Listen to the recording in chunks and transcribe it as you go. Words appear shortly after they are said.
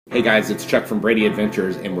Hey guys, it's Chuck from Brady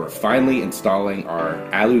Adventures, and we're finally installing our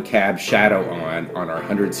Alu-Cab Shadow Awn on our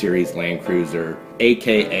 100 Series Land Cruiser,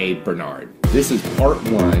 aka Bernard. This is part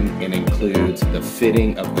one and includes the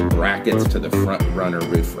fitting of the brackets to the front runner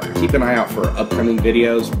roof rack. Keep an eye out for upcoming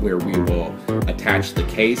videos where we will attach the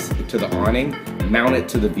case to the awning, mount it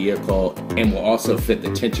to the vehicle, and we'll also fit the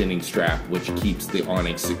tensioning strap which keeps the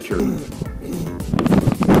awning secure.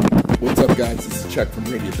 What's up guys, this is Chuck from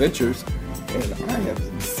Brady Adventures. And I have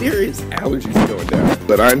some serious allergies going down,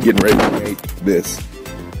 but I'm getting ready to make this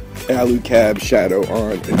Alu-Cab Shadow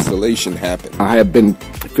Awn installation happen. I have been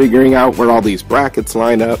figuring out where all these brackets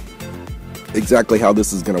line up, exactly how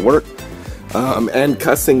this is going to work, and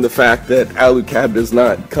cussing the fact that Alu-Cab does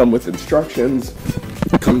not come with instructions.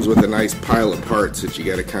 It comes with a nice pile of parts that you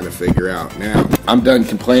got to kind of figure out. Now, I'm done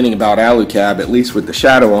complaining about Alu-Cab, at least with the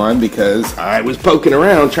Shadow Awn, because I was poking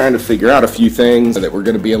around trying to figure out a few things that were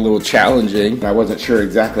going to be a little challenging. I wasn't sure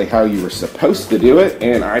exactly how you were supposed to do it,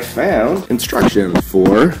 and I found instructions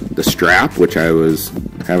for the strap, which I was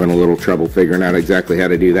having a little trouble figuring out exactly how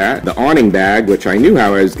to do that. The awning bag, which I knew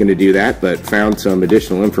how I was going to do that, but found some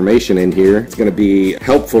additional information in here. It's going to be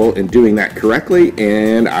helpful in doing that correctly,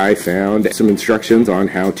 and I found some instructions on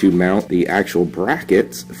how to mount the actual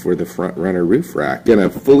brackets for the front runner roof rack. Gonna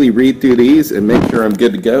fully read through these and make sure I'm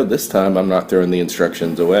good to go. This time I'm not throwing the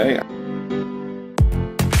instructions away.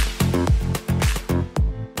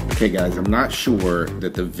 Okay guys, I'm not sure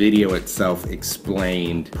that the video itself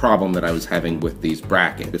explained the problem that I was having with these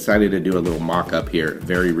brackets. Decided to do a little mock-up here,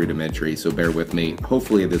 very rudimentary, so bear with me.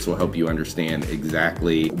 Hopefully this will help you understand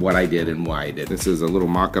exactly what I did and why I did. This is a little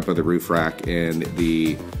mock-up of the roof rack and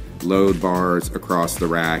the load bars across the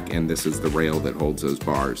rack, and this is the rail that holds those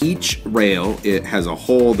bars. Each rail, it has a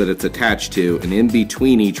hole that it's attached to, and in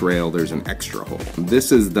between each rail there's an extra hole.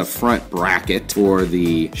 This is the front bracket for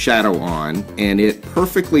the Shadow Awn, and it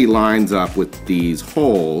perfectly lines up with these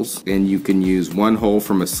holes, and you can use one hole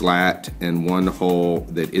from a slat and one hole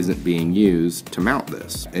that isn't being used to mount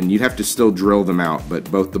this. And you'd have to still drill them out,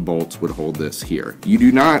 but both the bolts would hold this here. You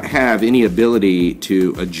do not have any ability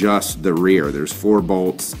to adjust the rear. There's 4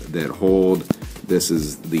 bolts that hold. This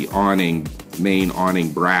is the awning, main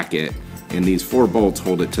awning bracket, and these 4 bolts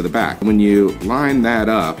hold it to the back. When you line that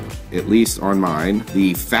up, at least on mine,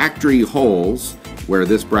 the factory holes where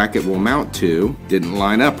this bracket will mount to didn't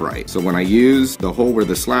line up right. So when I used the hole where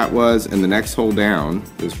the slat was and the next hole down,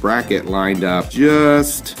 this bracket lined up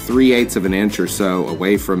just 3/8 of an inch or so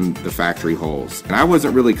away from the factory holes. And I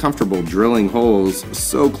wasn't really comfortable drilling holes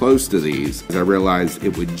so close to these, as I realized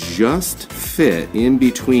it would just fit in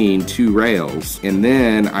between 2 rails. And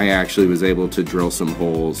then I actually was able to drill some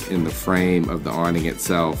holes in the frame of the awning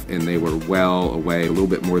itself, and they were well away, a little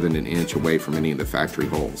bit more than an inch away from any of the factory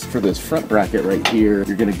holes. For this front bracket right here,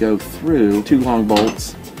 you're going to go through 2 long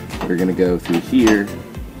bolts. You're going to go through here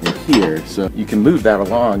and here, so you can move that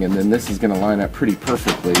along, and then this is going to line up pretty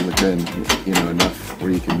perfectly within, enough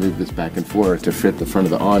where you can move this back and forth to fit the front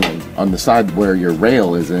of the awning. On the side where your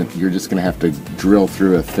rail isn't, you're just going to have to drill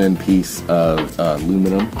through a thin piece of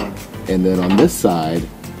aluminum, and then on this side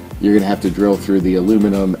you're going to have to drill through the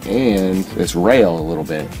aluminum and this rail a little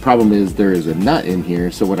bit. Problem is there is a nut in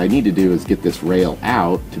here, so what I need to do is get this rail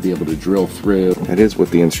out to be able to drill through. That is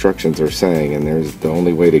what the instructions are saying, and there's the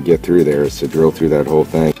only way to get through there is to drill through that whole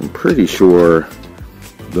thing. I'm pretty sure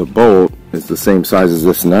the bolt is the same size as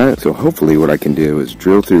this nut, so hopefully what I can do is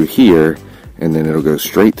drill through here, and then it'll go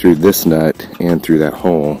straight through this nut and through that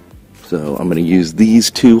hole. So I'm going to use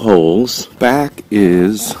these 2 holes. Back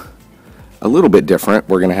is a little bit different.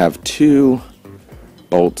 We're going to have 2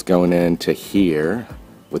 bolts going into here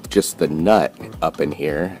with just the nut up in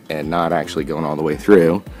here and not actually going all the way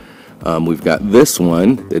through. We've got this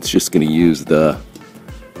one that's just going to use the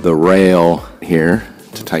rail here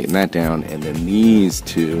to tighten that down, and then these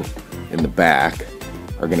 2 in the back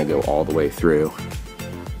are going to go all the way through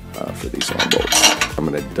for these long bolts. I'm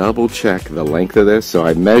going to double check the length of this. So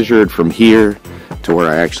I measured from here to where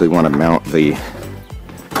I actually want to mount the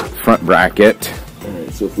front bracket.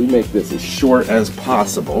 Alright, so if we make this as short as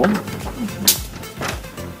possible.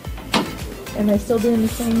 And they're still doing the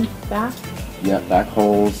same back? Yeah, back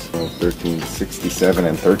holes, 13/67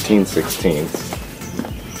 and 13/16.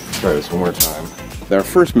 Try this one more time. Our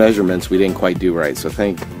first measurements we didn't quite do right, so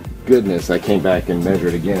thank goodness I came back and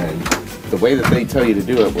measured again. The way that they tell you to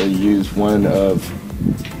do it, where you use one of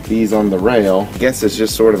these on the rail, I guess it's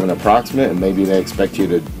just sort of an approximate, and maybe they expect you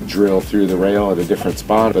to drill through the rail at a different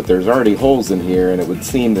spot, but there's already holes in here, and it would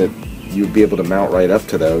seem that you'd be able to mount right up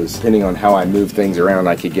to those. Depending on how I move things around,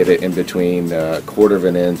 I could get it in between 1/4 of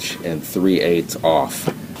an inch and 3/8 off.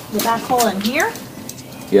 The back hole in here?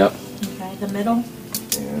 Yep. Okay, the middle?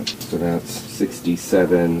 Yeah, so that's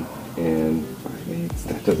 67 and 5/8.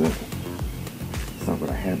 That doesn't, that's not what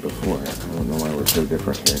I had before. I don't know why we're so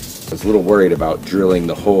different here. I was a little worried about drilling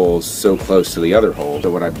the holes so close to the other hole.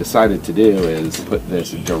 So what I've decided to do is put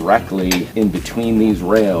this directly in between these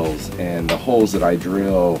rails, and the holes that I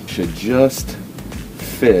drill should just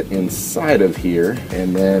fit inside of here,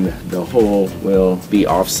 and then the hole will be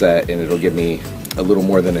offset and it'll give me a little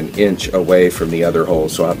more than an inch away from the other hole.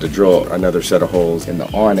 So I'll have to drill another set of holes in the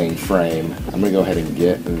awning frame. I'm gonna go ahead and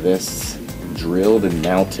get this drilled and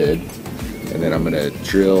mounted, and then I'm gonna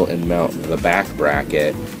drill and mount the back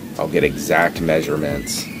bracket. I'll get exact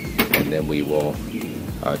measurements, and then we will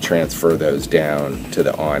transfer those down to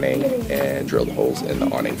the awning and drill the holes in the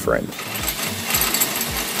awning frame.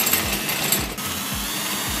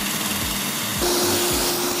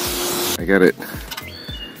 I got it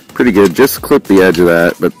pretty good. Just clip the edge of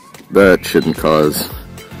that, but that shouldn't cause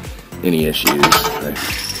any issues.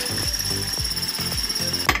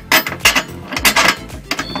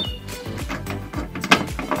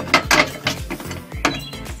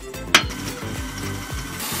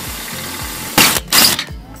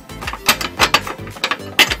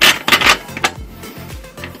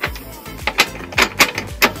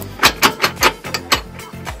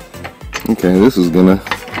 Okay, this is gonna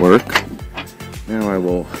work. Now I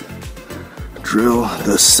will drill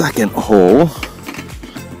the second hole.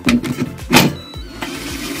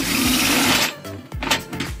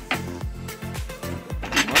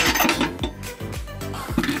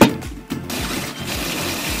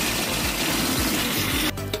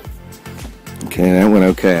 Okay, that went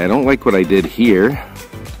okay. I don't like what I did here.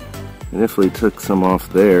 I definitely took some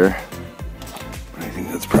off there. I think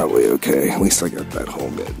that's probably okay. At least I got that hole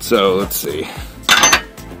mid. So let's see.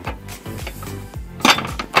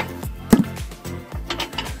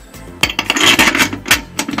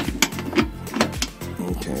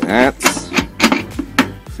 Okay, that's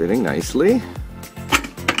fitting nicely.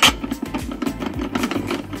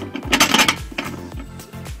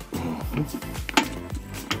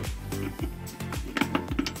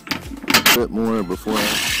 A bit more before I...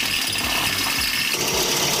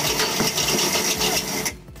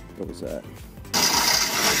 What was that?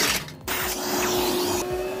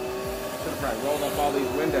 Should have probably rolled up all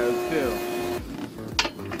these windows too.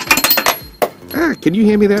 Ah, can you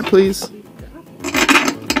hand me that, please?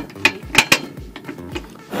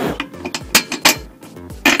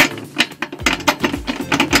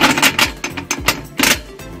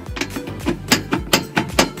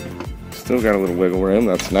 Still got a little wiggle room,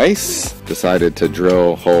 that's nice. Decided to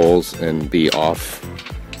drill holes and be off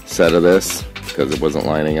set of this because it wasn't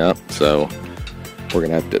lining up, so we're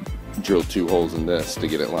gonna have to drill 2 holes in this to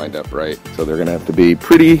get it lined up right. So they're gonna have to be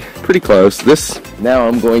pretty close. Now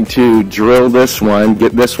I'm going to drill this one,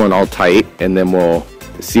 get this one all tight, and then we'll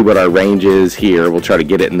see what our range is here. We'll try to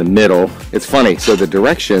get it in the middle. It's funny, so the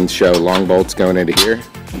directions show long bolts going into here,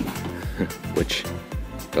 which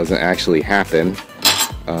doesn't actually happen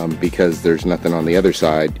because there's nothing on the other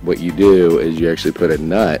side. What you do is you actually put a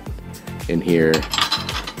nut in here.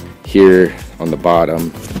 Here on the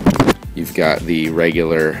bottom, you've got the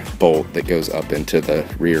regular bolt that goes up into the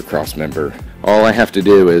rear cross member. All I have to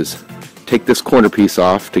do is take this corner piece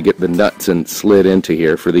off to get the nuts and slid into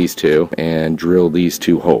here for these 2 and drill these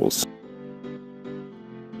 2 holes.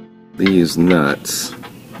 These nuts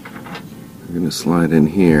are going to slide in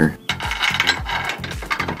here.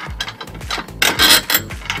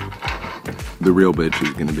 The real bitch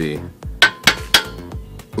is going to be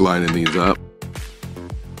lining these up.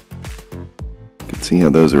 You can see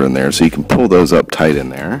how those are in there, so you can pull those up tight in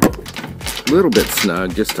there. A little bit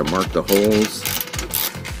snug just to mark the holes.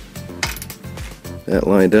 That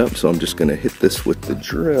lined up, so I'm just going to hit this with the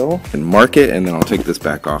drill and mark it, and then I'll take this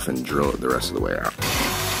back off and drill it the rest of the way out.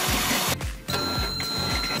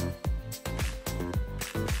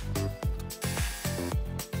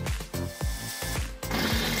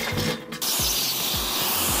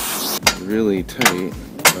 Really tight,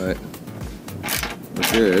 but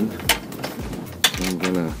we're good. I'm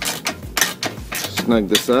gonna snug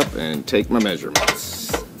this up and take my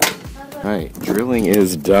measurements. Alright, drilling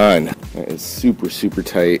is done. That is super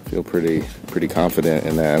tight. Feel pretty confident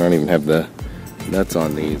in that. I don't even have the nuts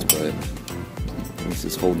on these, but this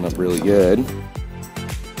is holding up really good.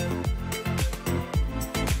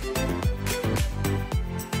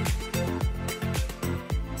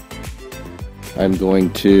 I'm going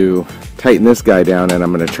to tighten this guy down, and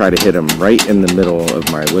I'm going to try to hit him right in the middle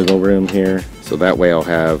of my wiggle room here, so that way I'll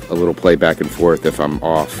have a little play back and forth if I'm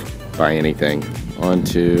off by anything. On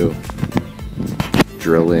to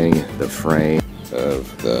drilling the frame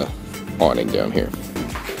of the awning down here.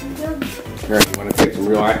 Alright, you want to take some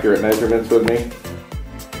real accurate measurements with me.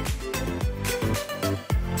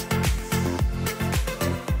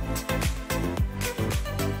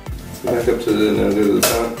 Back up to the, no, go to the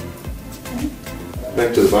top.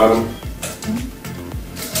 Back to the bottom.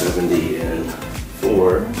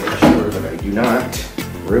 74. Make sure that I do not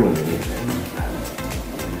ruin anything.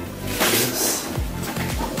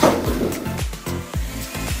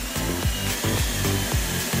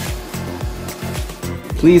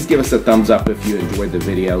 Please give us a thumbs up if you enjoyed the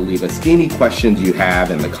video. Leave us any questions you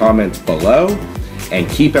have in the comments below, and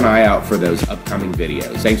keep an eye out for those upcoming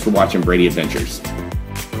videos. Thanks for watching Brady Adventures.